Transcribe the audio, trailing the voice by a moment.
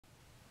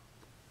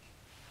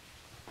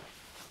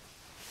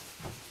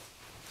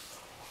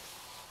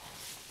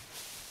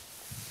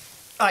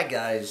Hi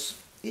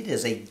guys, it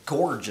is a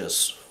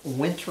gorgeous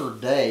winter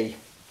day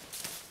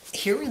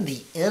here in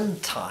the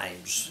end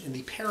times, in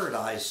the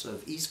paradise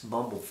of East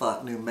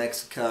Bumblefuck, New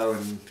Mexico,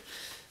 and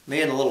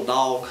me and the little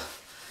dog,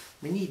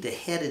 we need to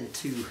head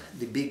into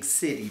the big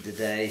city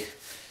today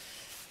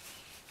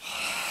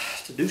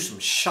to do some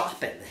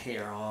shopping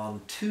here on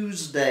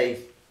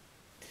Tuesday,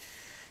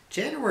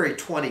 January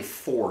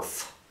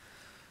 24th.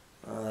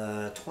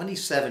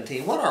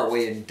 2017. What are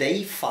we in?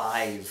 Day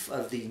 5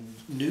 of the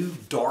new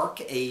dark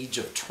age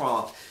of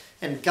Trump.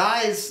 And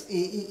guys,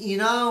 you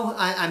know,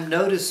 I'm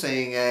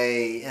noticing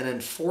an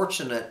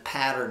unfortunate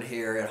pattern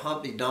here at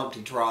Humpty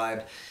Dumpty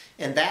Tribe,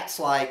 and that's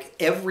like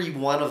every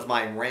one of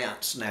my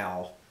rants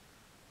now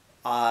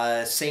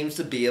seems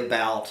to be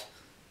about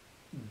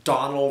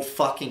Donald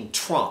fucking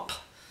Trump.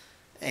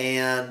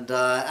 And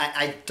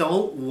I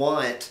don't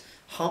want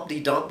Humpty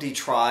Dumpty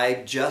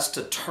Tribe just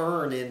to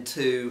turn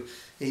into,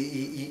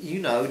 you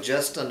know,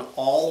 just an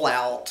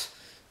all-out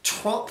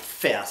Trump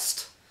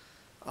fest.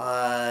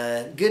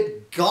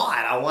 Good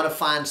God, I want to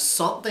find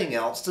something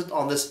else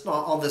on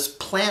this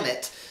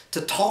planet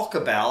to talk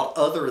about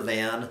other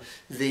than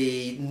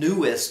the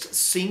newest,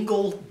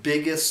 single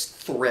biggest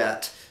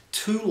threat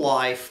to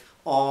life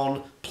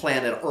on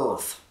planet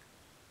Earth,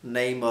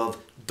 name of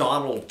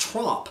Donald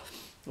Trump.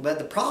 But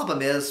the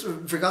problem is,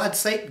 for God's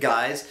sake,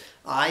 guys,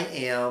 I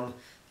am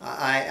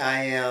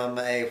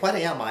a, what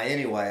am I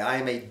anyway? I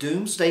am a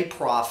doomsday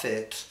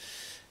prophet,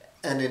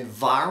 an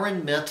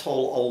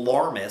environmental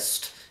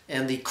alarmist,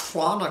 and the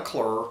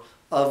chronicler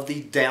of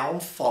the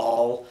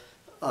downfall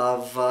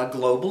of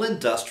global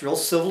industrial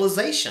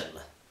civilization.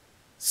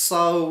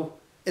 So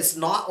it's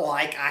not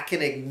like I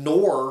can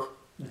ignore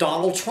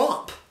Donald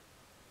Trump.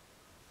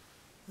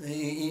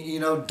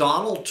 You know,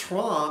 Donald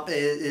Trump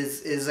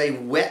is a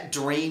wet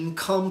dream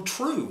come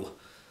true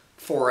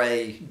for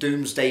a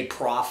doomsday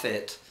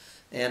prophet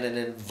and an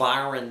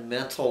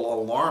environmental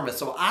alarmist.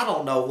 So I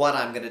don't know what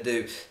I'm going to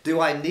do.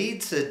 Do I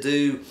need to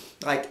do,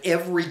 like,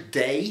 every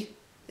day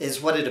is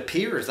what it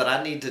appears that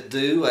I need to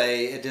do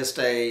just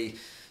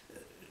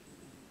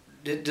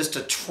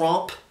a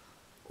Trump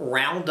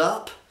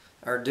roundup?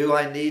 Or do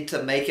I need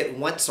to make it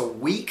once a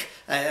week?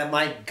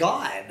 My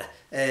God,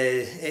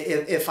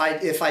 if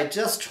I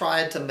just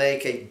tried to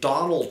make a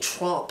Donald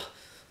Trump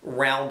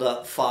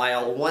roundup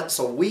file once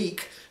a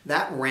week,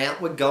 that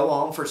rant would go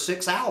on for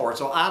 6 hours.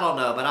 So I don't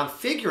know, but I'm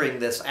figuring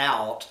this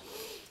out.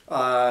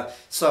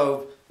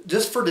 So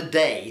just for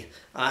today,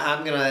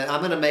 I'm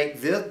gonna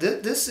make this.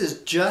 This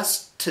is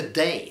just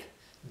today,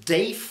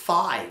 day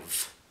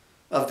 5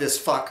 of this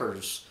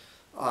fucker's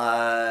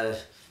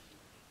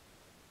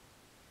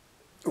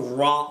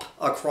romp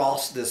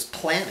across this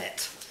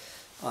planet.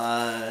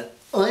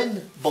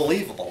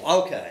 Unbelievable.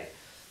 Okay.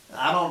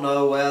 I don't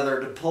know whether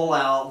to pull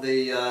out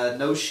the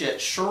no shit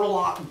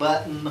Sherlock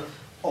button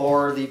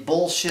or the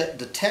bullshit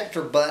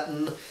detector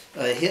button,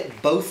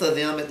 hit both of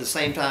them at the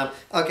same time.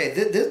 Okay,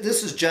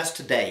 this is just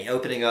today,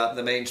 opening up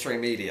the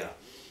mainstream media.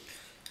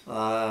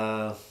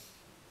 The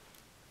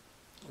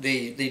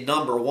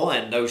number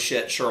one no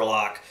shit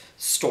Sherlock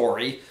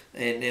story,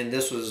 and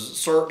this was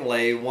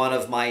certainly one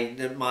of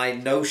my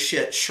no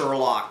shit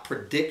Sherlock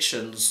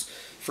predictions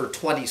for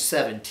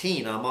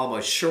 2017. I'm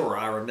almost sure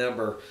I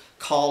remember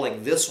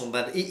calling this one,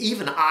 but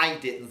even I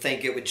didn't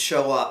think it would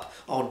show up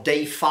on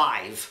day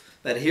 5.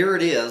 But here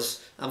it is.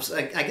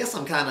 I guess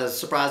I'm kind of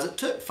surprised it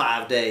took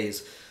 5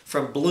 days.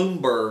 From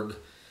Bloomberg,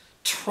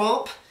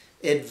 Trump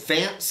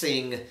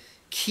advancing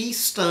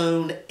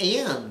Keystone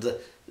and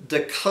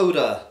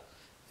Dakota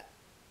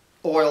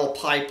oil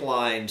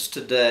pipelines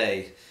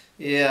today.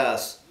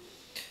 Yes.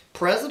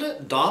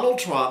 President Donald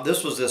Trump,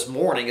 this was this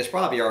morning, it's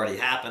probably already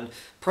happened.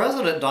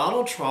 President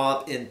Donald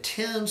Trump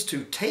intends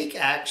to take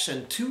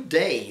action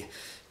today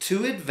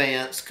to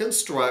advance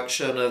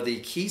construction of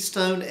the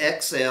Keystone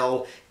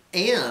XL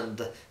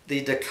and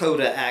the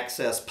Dakota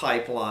Access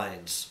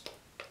pipelines.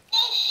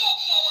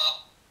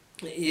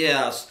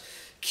 Yes,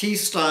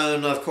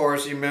 Keystone, of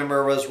course, you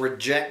remember, was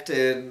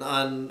rejected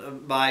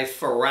by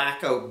Barack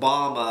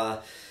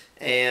Obama,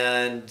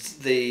 and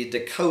the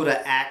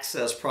Dakota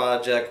Access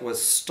project was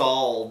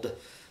stalled.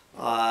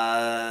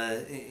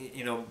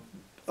 You know,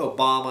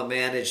 Obama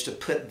managed to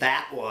put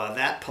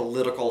that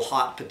political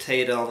hot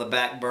potato on the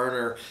back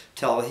burner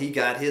till he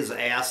got his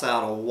ass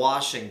out of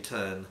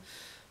Washington.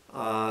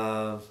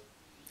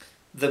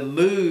 The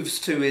moves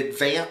to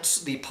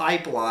advance the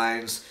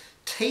pipelines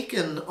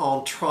taken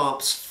on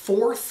Trump's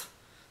 4th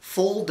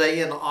full day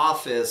in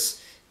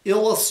office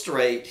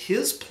illustrate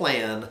his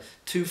plan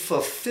to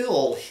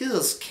fulfill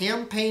his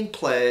campaign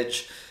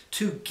pledge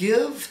to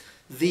give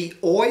the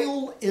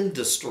oil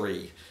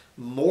industry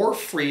more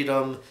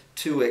freedom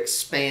to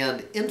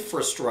expand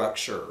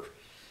infrastructure,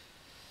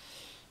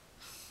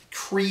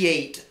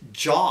 create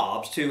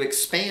jobs, to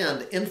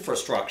expand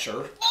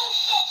infrastructure,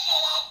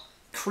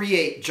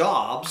 create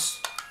jobs,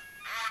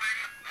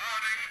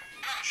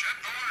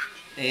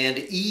 and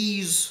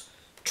ease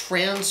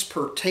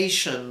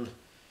transportation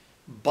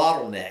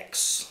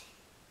bottlenecks.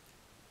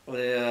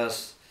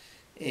 Yes.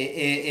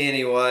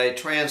 Anyway,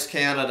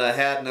 TransCanada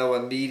had no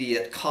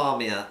immediate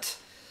comment.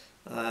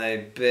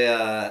 I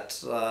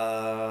bet.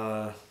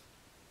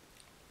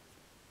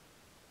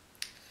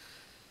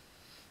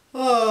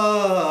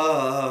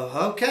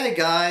 Okay,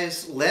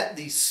 guys, let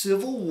the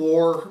Civil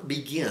War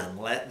begin.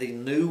 Let the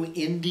new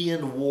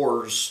Indian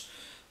Wars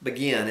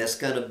begin. It's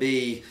going to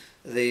be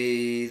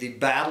the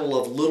Battle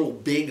of Little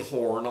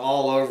Bighorn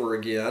all over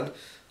again.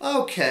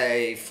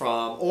 Okay,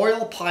 from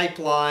oil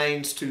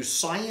pipelines to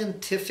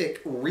scientific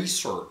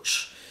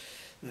research.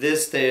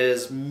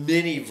 There's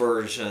many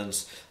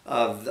versions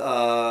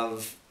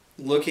of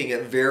looking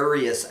at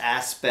various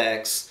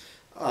aspects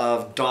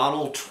of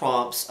Donald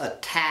Trump's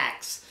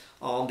attacks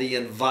on the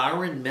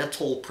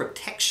Environmental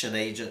Protection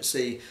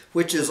Agency,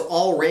 which is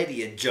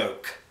already a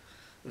joke,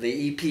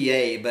 the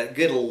EPA. But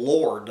good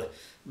Lord,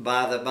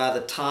 by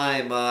the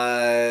time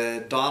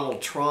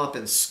Donald Trump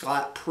and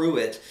Scott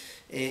Pruitt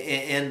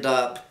end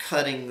up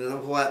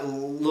cutting what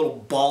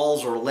little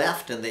balls are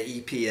left in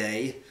the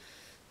EPA,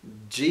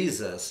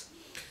 Jesus.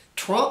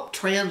 Trump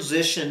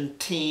transition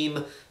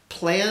team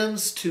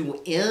plans to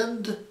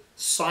end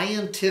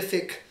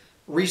scientific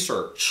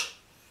research.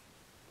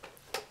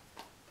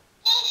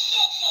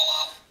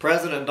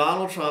 President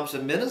Donald Trump's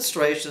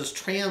administration's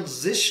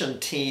transition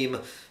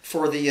team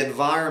for the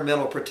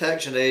Environmental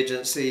Protection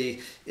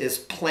Agency is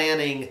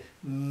planning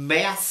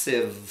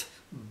massive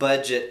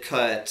budget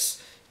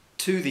cuts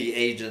to the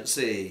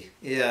agency.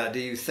 Yeah, do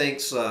you think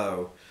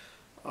so?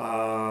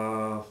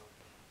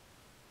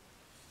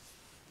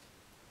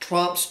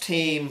 Trump's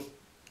team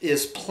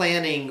is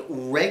planning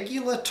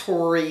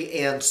regulatory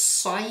and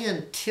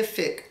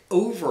scientific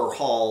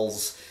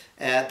overhauls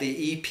at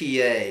the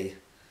EPA.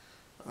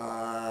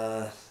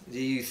 Do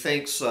you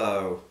think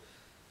so?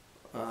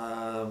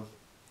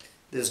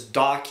 This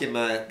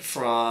document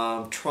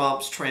from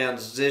Trump's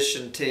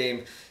transition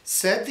team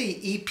said the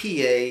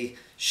EPA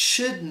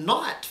should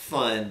not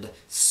fund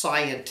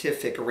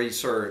scientific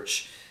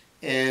research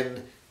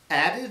and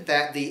added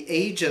that the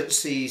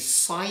agency's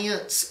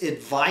Science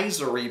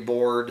Advisory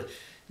Board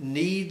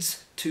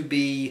needs to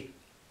be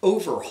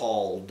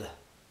overhauled.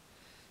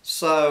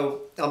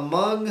 So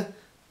among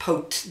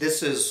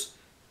this is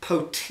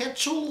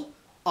potential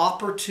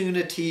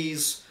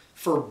opportunities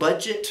for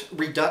budget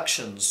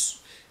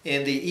reductions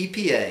in the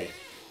EPA.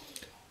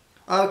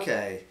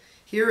 Okay,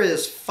 here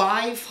is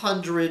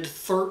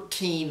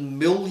 $513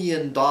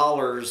 million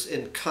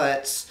in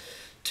cuts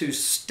to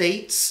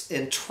states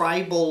and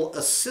tribal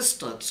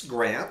assistance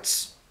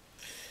grants.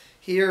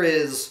 Here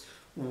is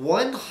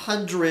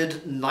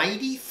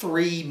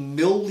 $193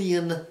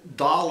 million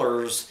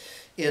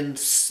in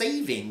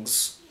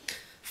savings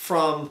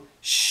from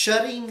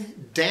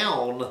shutting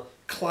down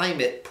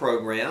climate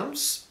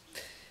programs.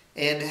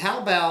 And how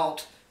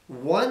about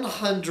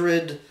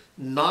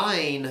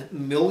 $109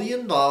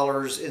 million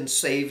in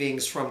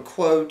savings from,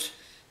 quote,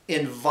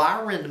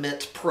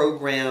 environment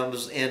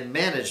programs and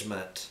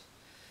management?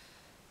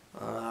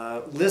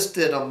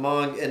 Listed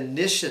among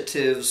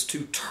initiatives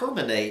to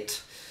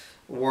terminate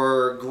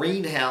were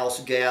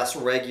greenhouse gas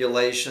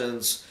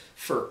regulations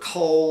for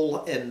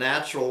coal and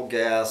natural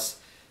gas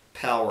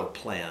power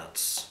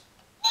plants.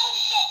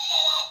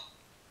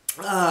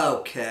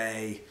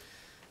 Okay,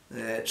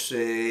 let's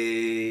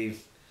see.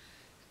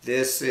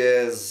 This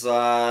is,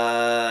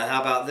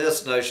 how about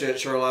this no shit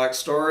Sherlock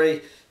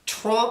story?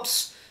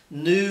 Trump's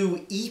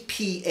new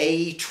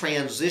EPA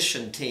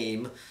transition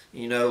team,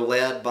 you know,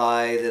 led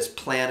by this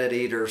planet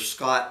eater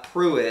Scott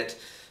Pruitt,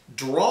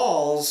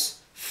 draws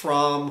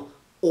from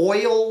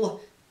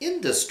oil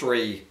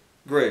industry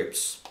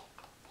groups.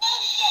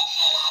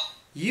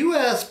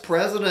 U.S.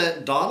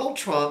 President Donald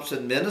Trump's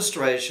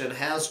administration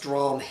has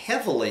drawn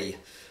heavily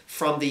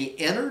from the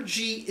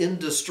energy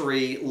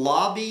industry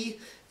lobby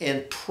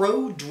and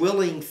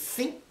pro-drilling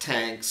think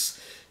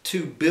tanks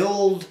to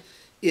build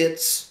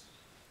its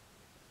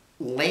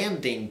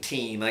landing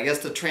team, I guess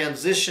the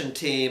transition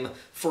team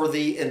for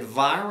the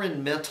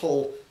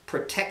Environmental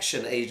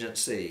Protection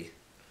Agency.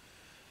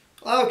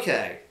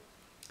 Okay,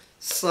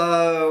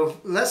 so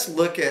let's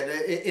look at,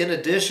 in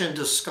addition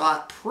to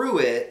Scott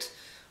Pruitt,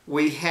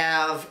 we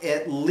have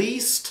at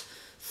least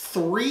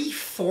 3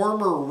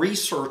 former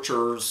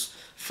researchers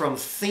from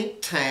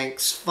think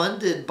tanks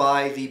funded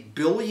by the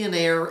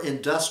billionaire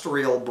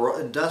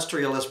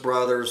industrialist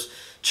brothers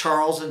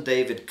Charles and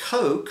David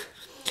Koch.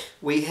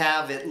 We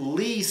have at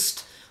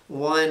least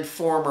 1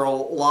 former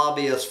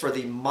lobbyist for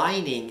the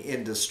mining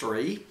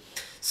industry.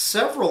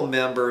 Several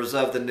members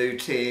of the new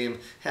team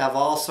have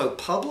also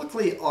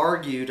publicly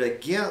argued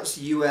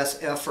against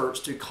U.S. efforts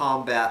to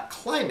combat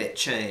climate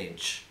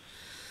change.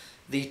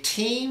 The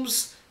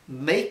team's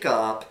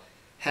makeup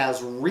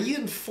has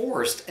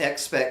reinforced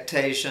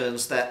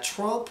expectations that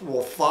Trump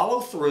will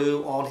follow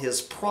through on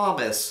his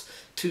promise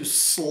to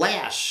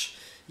slash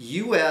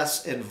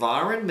U.S.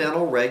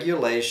 environmental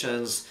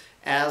regulations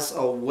as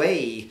a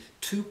way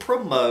to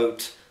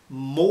promote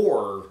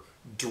more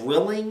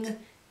drilling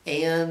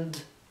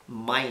and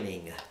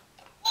mining.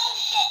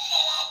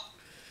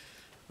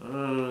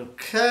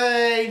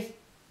 Okay,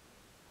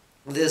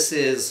 this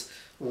is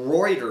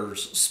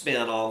Reuters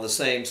spin on the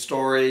same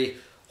story.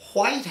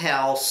 White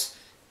House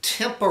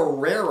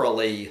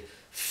temporarily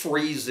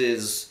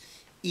freezes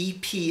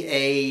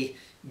EPA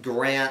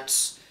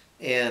grants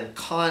and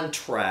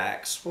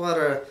contracts. What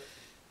are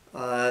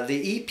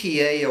the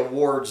EPA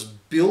awards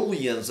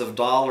billions of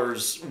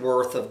dollars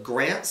worth of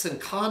grants and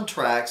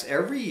contracts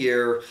every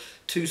year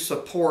to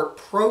support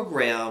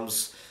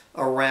programs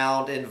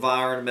around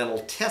environmental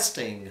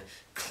testing,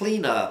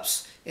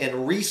 cleanups,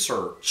 and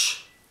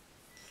research.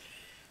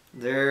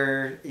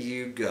 There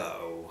you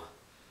go.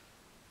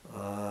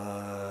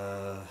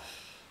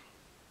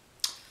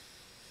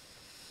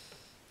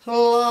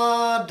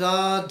 La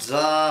da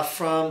da,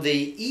 from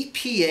the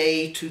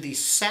EPA to the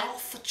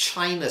South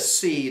China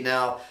Sea.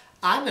 Now,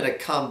 I'm going to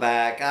come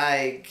back.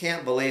 I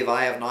can't believe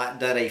I have not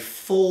done a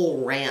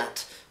full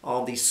rant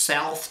on the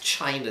South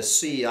China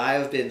Sea. I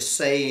have been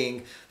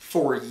saying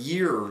for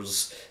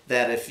years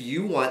that if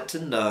you want to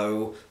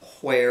know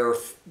where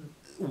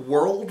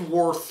World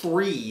War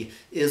III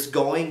is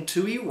going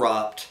to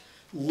erupt,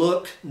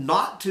 look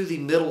not to the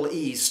Middle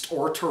East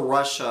or to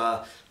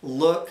Russia,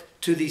 look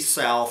to the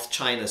South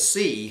China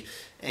Sea.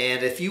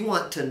 And if you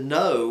want to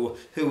know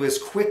who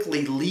is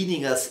quickly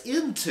leading us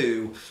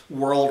into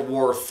World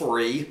War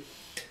III,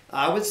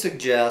 I would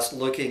suggest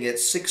looking at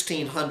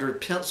 1600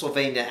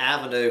 Pennsylvania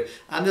Avenue.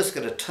 I'm just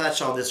going to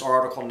touch on this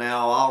article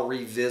now. I'll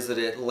revisit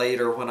it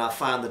later when I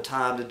find the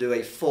time to do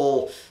a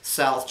full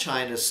South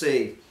China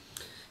Sea.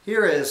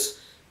 Here is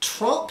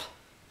Trump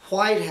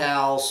White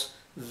House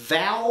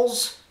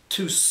vows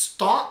to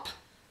stop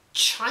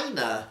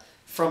China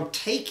from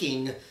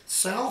taking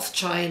South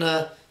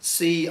China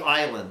Sea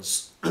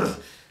islands.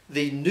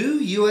 The new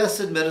U.S.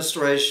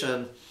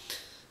 administration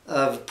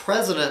of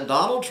President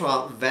Donald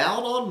Trump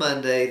vowed on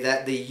Monday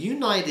that the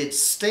United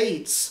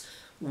States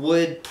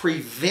would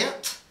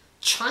prevent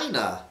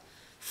China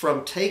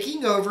from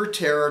taking over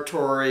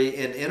territory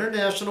in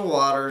international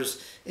waters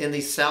in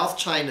the South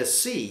China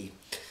Sea,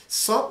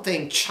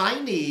 something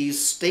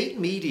Chinese state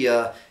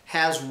media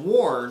has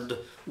warned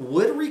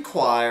would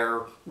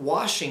require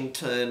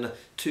Washington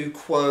to,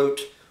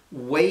 quote,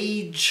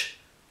 wage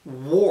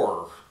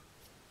war.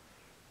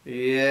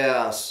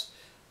 Yes,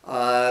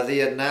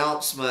 the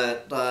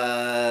announcement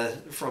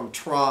from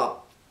Trump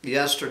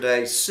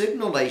yesterday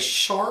signaled a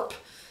sharp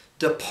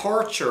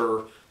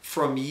departure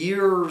from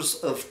years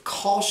of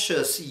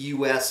cautious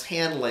U.S.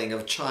 handling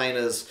of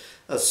China's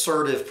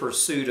assertive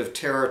pursuit of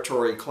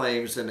territory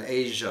claims in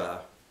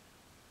Asia.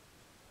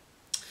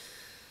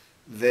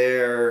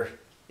 There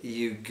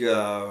you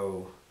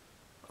go.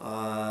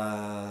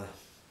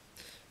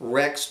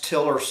 Rex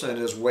Tillerson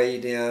has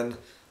weighed in,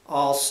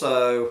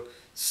 also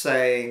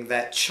saying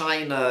that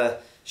China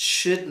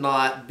should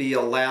not be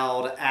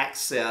allowed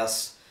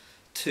access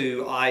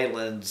to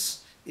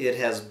islands it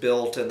has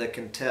built in the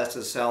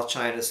contested South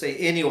China Sea.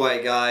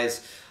 Anyway,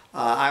 guys,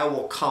 I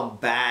will come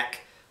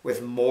back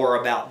with more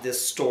about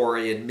this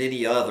story and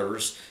many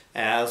others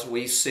as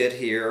we sit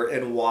here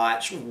and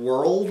watch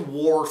World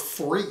War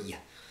III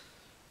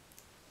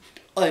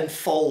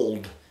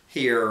unfold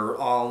here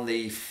on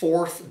the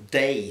 4th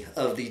day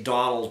of the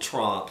Donald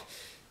Trump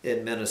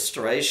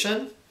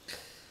administration.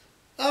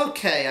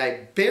 Okay,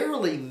 I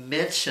barely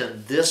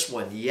mentioned this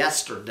one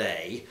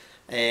yesterday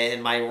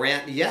in my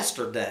rant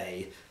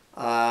yesterday,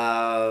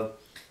 and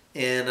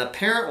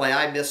apparently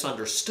I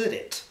misunderstood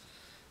it.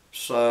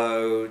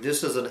 So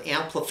this is an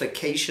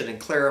amplification and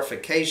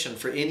clarification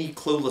for any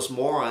clueless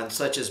moron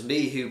such as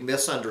me who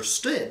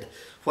misunderstood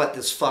what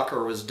this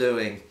fucker was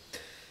doing.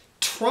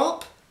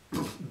 Trump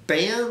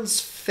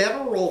bans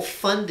federal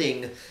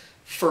funding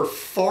for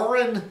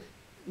foreign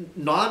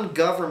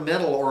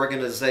non-governmental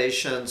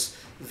organizations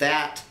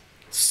that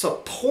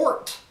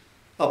support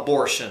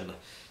abortion.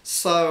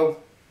 So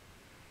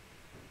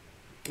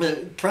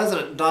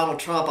President Donald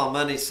Trump on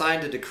Monday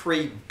signed a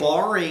decree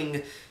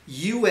barring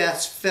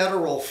U.S.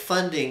 federal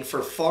funding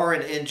for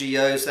foreign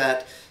NGOs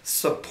that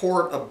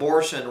support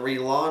abortion,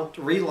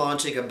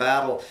 relaunching a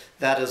battle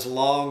that has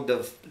long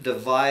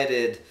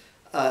divided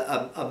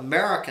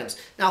Americans.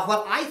 Now,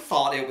 what I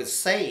thought it was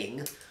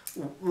saying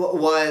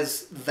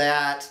was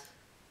that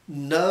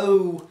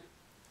no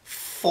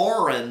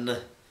foreign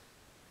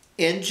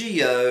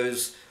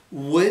NGOs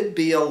would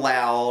be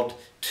allowed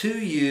to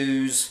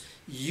use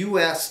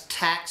U.S.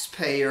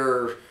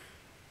 taxpayer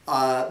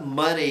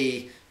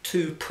money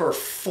to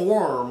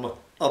perform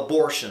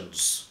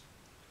abortions.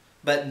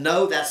 But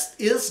no, that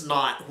is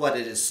not what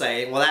it is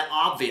saying. Well, that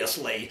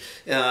obviously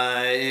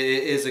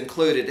is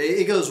included.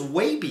 It goes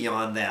way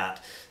beyond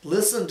that.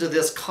 Listen to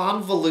this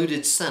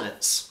convoluted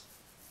sentence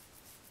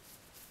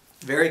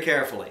very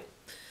carefully.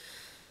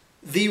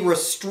 The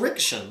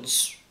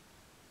restrictions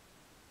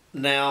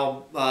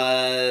now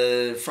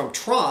from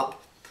Trump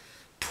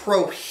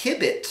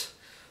prohibit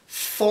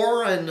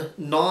foreign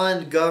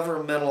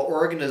non-governmental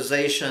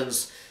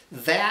organizations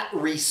that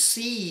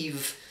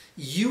receive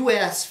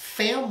U.S.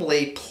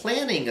 family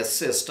planning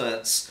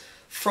assistance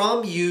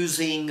from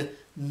using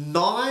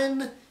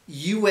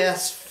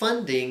non-U.S.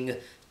 funding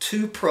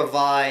to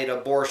provide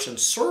abortion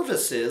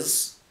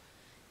services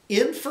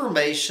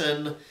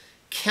information,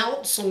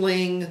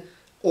 counseling,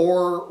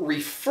 or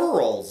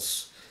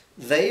referrals.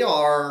 They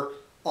are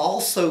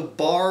also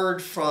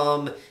barred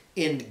from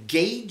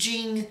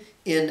engaging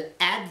in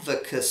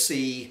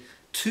advocacy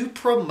to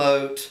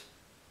promote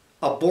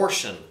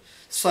abortion.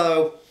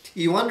 So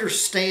you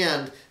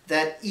understand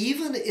that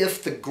even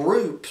if the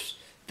groups,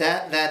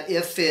 that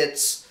if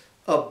it's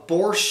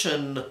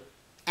abortion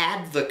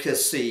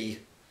advocacy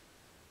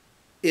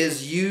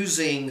is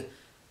using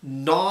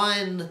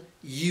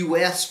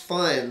non-U.S.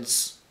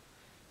 funds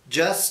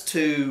just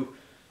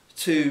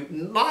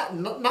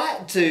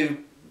not to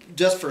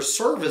just for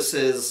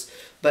services,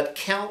 but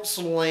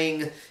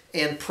counseling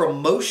and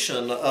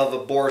promotion of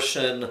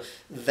abortion,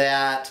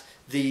 that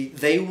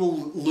they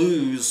will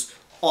lose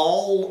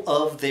all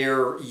of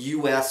their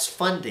U.S.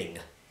 funding.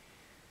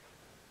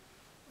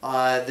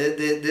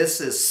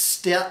 This is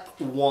step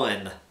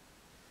one.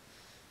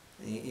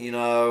 You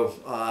know,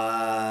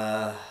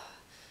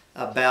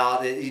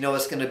 about, you know,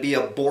 it's going to be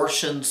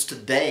abortions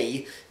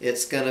today.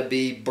 It's going to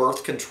be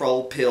birth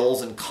control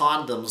pills and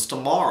condoms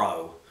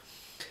tomorrow.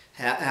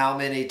 How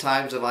many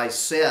times have I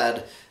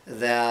said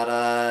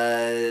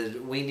that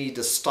we need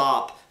to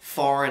stop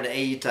foreign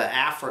aid to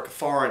Africa,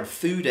 foreign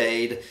food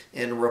aid,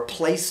 and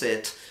replace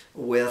it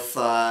with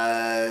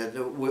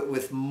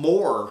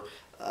more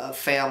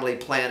family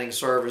planning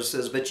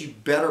services? But you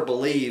better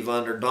believe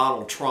under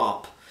Donald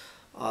Trump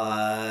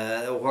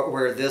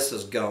where this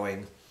is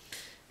going.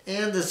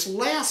 And this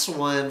last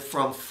one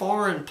from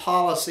Foreign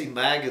Policy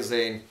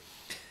magazine,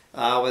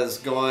 I was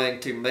going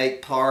to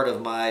make part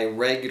of my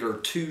regular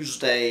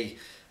Tuesday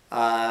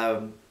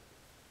wacky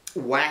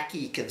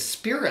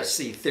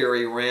conspiracy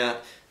theory rant.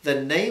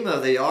 The name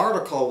of the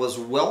article was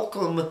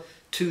 "Welcome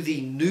to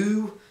the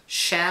New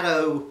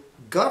Shadow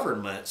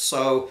Government."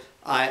 So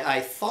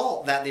I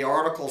thought that the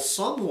article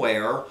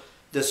somewhere,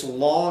 this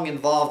long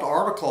involved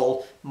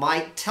article,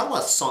 might tell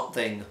us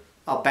something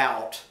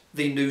about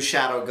the new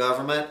shadow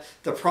government.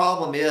 The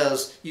problem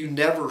is you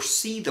never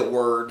see the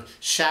word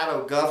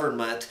shadow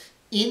government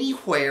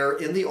anywhere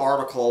in the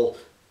article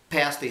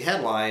past the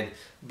headline,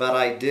 but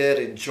I did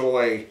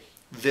enjoy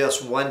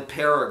this one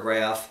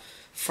paragraph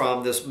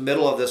from this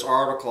middle of this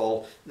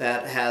article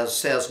that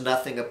says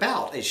nothing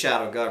about a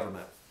shadow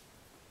government.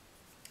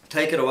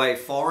 Take it away,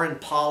 Foreign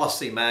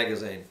Policy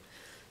magazine.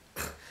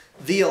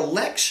 The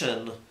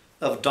election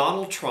of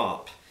Donald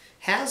Trump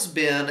has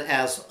been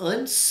as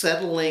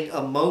unsettling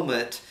a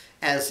moment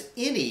as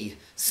any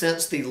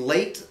since the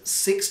late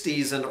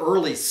 60s and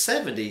early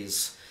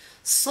 70s.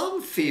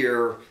 Some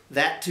fear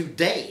that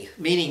today,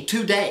 meaning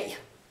today,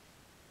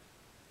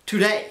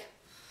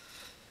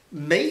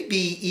 may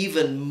be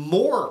even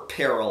more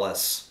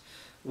perilous,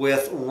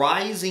 with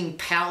rising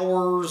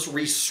powers,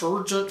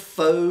 resurgent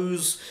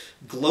foes,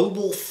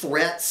 global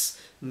threats,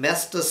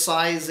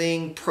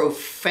 mesticizing,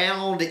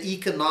 profound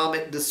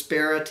economic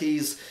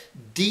disparities,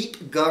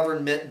 deep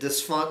government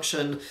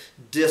dysfunction,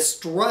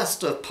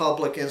 distrust of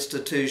public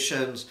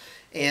institutions,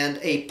 and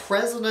a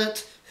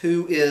president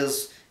who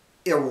is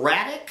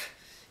erratic,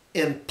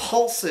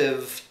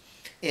 impulsive,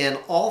 and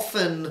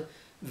often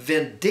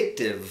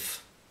vindictive.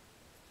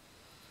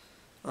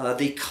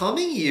 The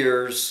coming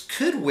years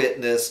could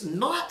witness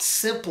not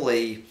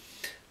simply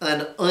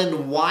an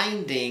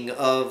unwinding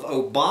of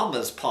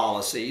Obama's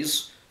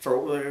policies, for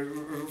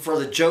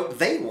the joke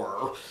they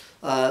were,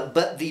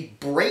 but the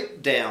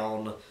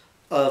breakdown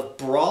of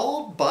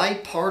broad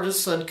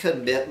bipartisan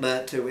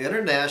commitment to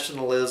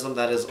internationalism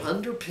that has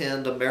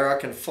underpinned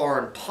American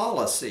foreign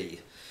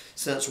policy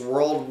since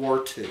World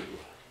War II.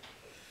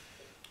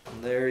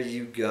 And there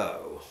you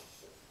go.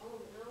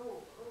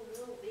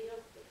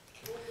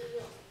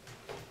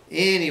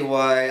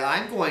 Anyway,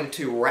 I'm going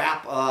to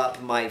wrap up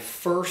my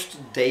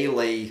first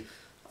daily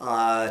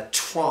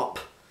Trump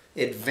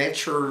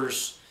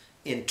adventures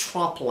in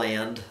Trump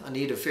land. I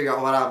need to figure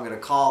out what I'm going to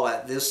call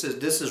it. This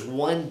is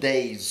one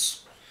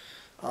day's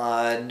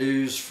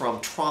news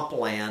from Trump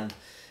land,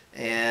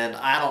 and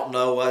I don't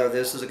know whether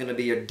this is going to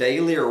be a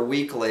daily or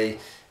weekly,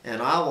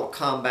 and I will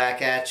come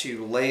back at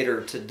you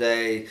later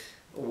today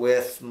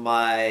with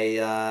my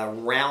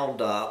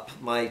roundup,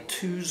 my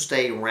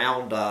Tuesday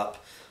roundup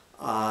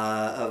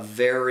of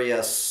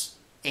various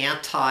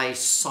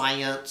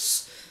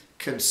anti-science,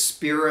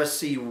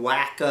 conspiracy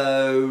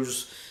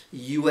wackos,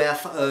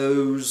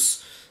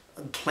 UFOs,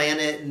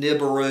 Planet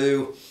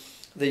Nibiru,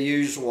 the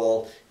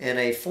usual, in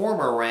a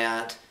former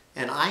rant.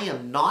 And I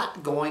am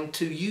not going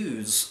to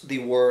use the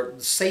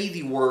say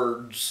the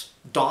words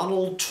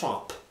Donald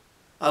Trump.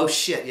 Oh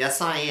shit,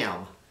 yes I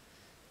am.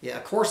 Yeah,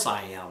 of course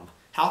I am.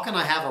 How can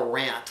I have a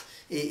rant?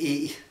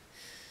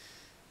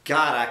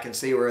 God, I can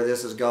see where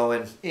this is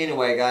going.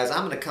 Anyway, guys,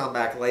 I'm going to come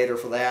back later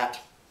for that,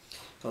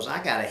 because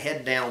I got to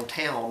head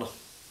downtown.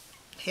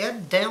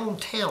 Head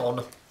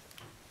downtown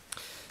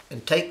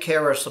and take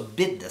care of some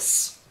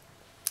business.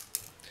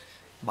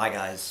 Bye,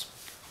 guys.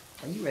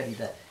 Are you ready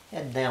to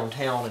head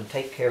downtown and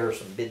take care of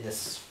some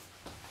business?